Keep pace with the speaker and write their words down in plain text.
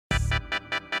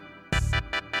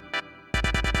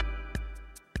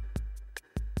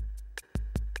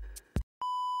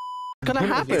gonna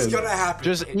happen? It's gonna happen.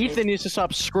 Just Ethan needs to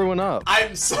stop screwing up.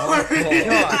 I'm sorry.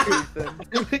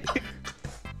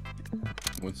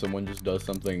 When someone just does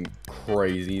something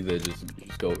crazy, they just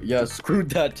go, yeah, screwed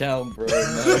that down, bro. No,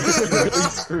 you really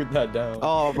screwed that down.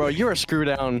 Oh, bro, you're a screw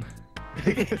down.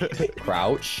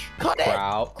 Crouch. Cut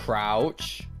it.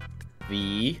 Crouch.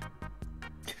 V.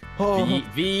 Oh.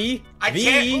 V. I V.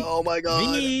 can't- Oh my god.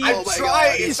 V. I'm Oh my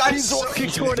trying. God. I'm He's so- walking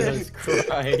toward it. Jesus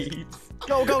Christ.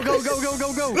 Go, go, go, go, go,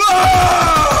 go, go.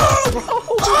 Ah!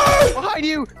 Behind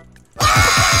you.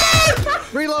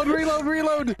 Reload, reload,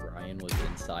 reload. Brian was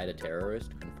inside a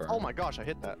terrorist. Confirmed. Oh my gosh, I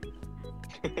hit that.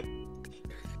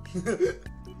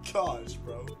 Gosh,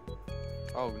 bro.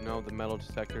 Oh no, the metal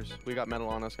detectors. We got metal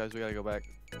on us, guys. We gotta go back.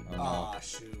 Oh, no. Ah,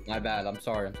 shoot. My bad. I'm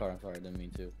sorry. I didn't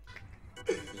mean to.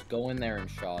 Just go in there and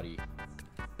shoddy.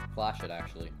 Flash it,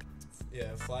 actually.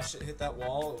 Yeah, flash it, hit that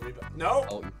wall. No.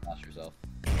 Oh, you flashed yourself.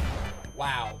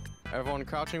 Wow. Everyone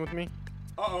crouching with me?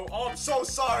 Uh-oh. Oh, I'm so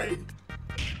sorry.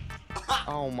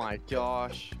 Oh my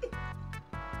gosh.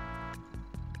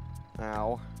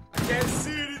 Ow. I can't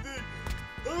see anything.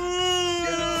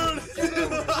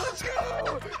 Let's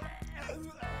go!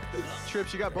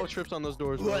 Trips, you got both trips on those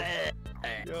doors, bro.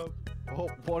 Yep. Oh,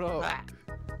 what up?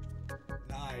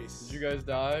 Nice. Did you guys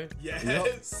die?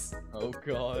 Yes. Oh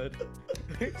god.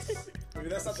 Maybe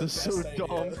that's not This the is so best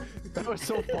dumb. idea. That was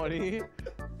so funny.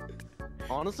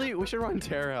 Honestly, we should run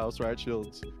Terror House, right,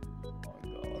 Shields? Oh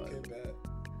god. Okay, bet.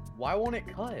 Why won't it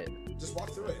cut? Just walk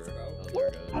through it, bro. Oh, there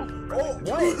it goes. Oh,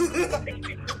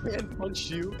 what? And punch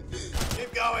you.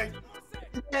 Keep going.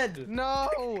 Dead.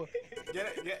 No!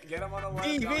 Get him on the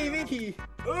left. V.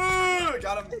 Ooh,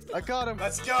 got him. I got him.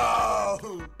 Let's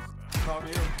go. Come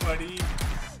here, buddy.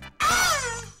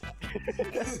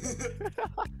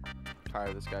 Tired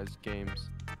of this guy's games.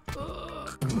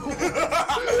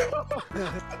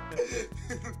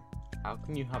 How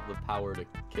can you have the power to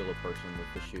kill a person with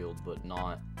the shield but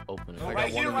not open it? Oh, I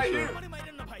right got one here, in right the here.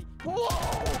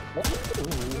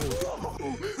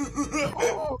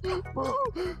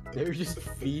 They're just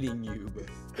feeding you.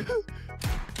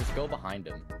 Just go behind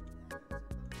him.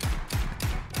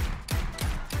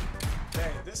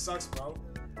 Dang, this sucks, bro.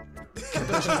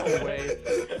 There's no way.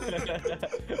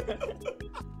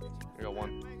 I got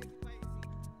one.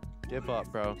 Give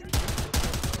up, bro.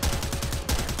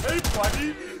 Hey,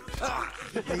 buddy. Ah.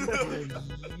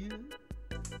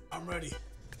 I'm ready.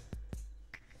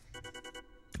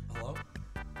 Hello?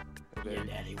 Your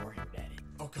daddy, where your daddy?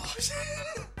 Oh gosh.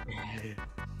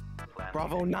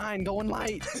 Bravo 9 going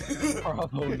light.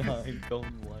 Bravo 9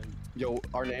 going light. Yo,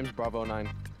 our name's Bravo 9.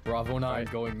 Bravo 9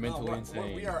 going mentally No,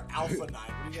 insane. we are Alpha 9. What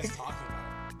are you guys talking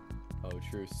about? Oh,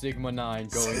 true. Sigma 9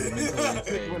 going mentally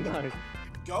insane. 9.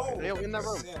 Go. Hey, in that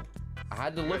room. Sip. I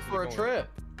had to look for a trip.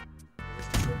 There's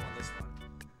a trip on this one.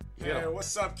 Get Hey, him.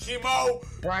 what's up, Chemo?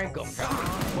 Frank him.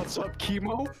 What's up,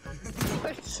 chemo?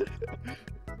 What?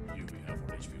 Here we have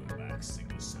our HBO Max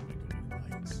Sigma 7 going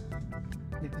lights.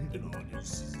 In all new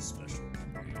season special,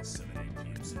 premiering at 7, 8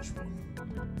 p.m. Central.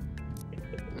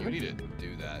 You need to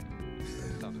do that.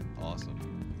 That sounded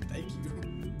awesome. Thank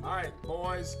you. Alright,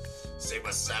 boys.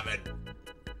 Sigma 7!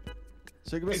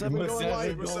 Sigma 7 going light.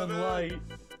 Sigma 7.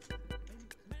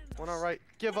 One on right.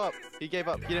 Give up. He gave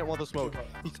up. He didn't want the smoke.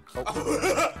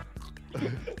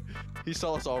 He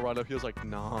saw us all run up. He was like,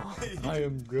 nah. I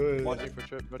am good. Watching for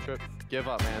trip. No trip. Give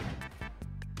up, man.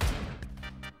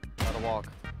 Gotta walk.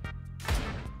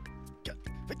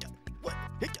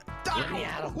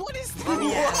 What is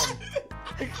that?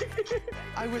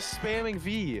 I was spamming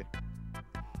V.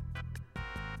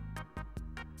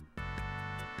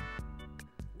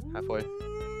 Halfway.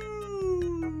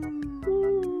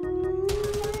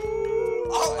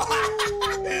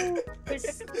 Oh!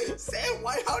 Sam,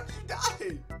 how'd you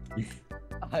die?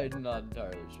 I'm not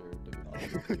entirely sure, to be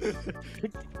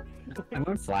honest. I'm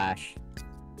on Flash.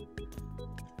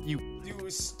 You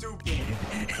was stupid.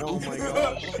 Oh my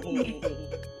gosh.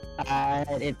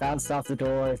 It bounced off the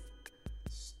door.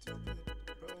 Stupid,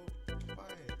 bro.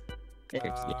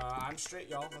 It's- Quiet. I'm straight,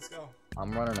 y'all. Let's go.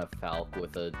 I'm running a Falc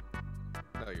with a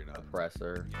No, you're not.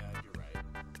 oppressor. Yeah, you're right.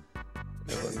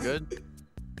 Everyone good?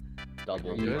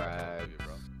 Double Good. I love drag. you, bro.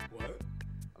 What?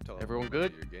 I'm telling Everyone you,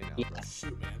 good? You're gay now, Yeah. bro.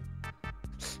 Shoot, man.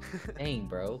 Dang,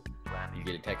 bro. You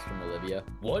get a text from Olivia.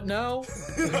 What now?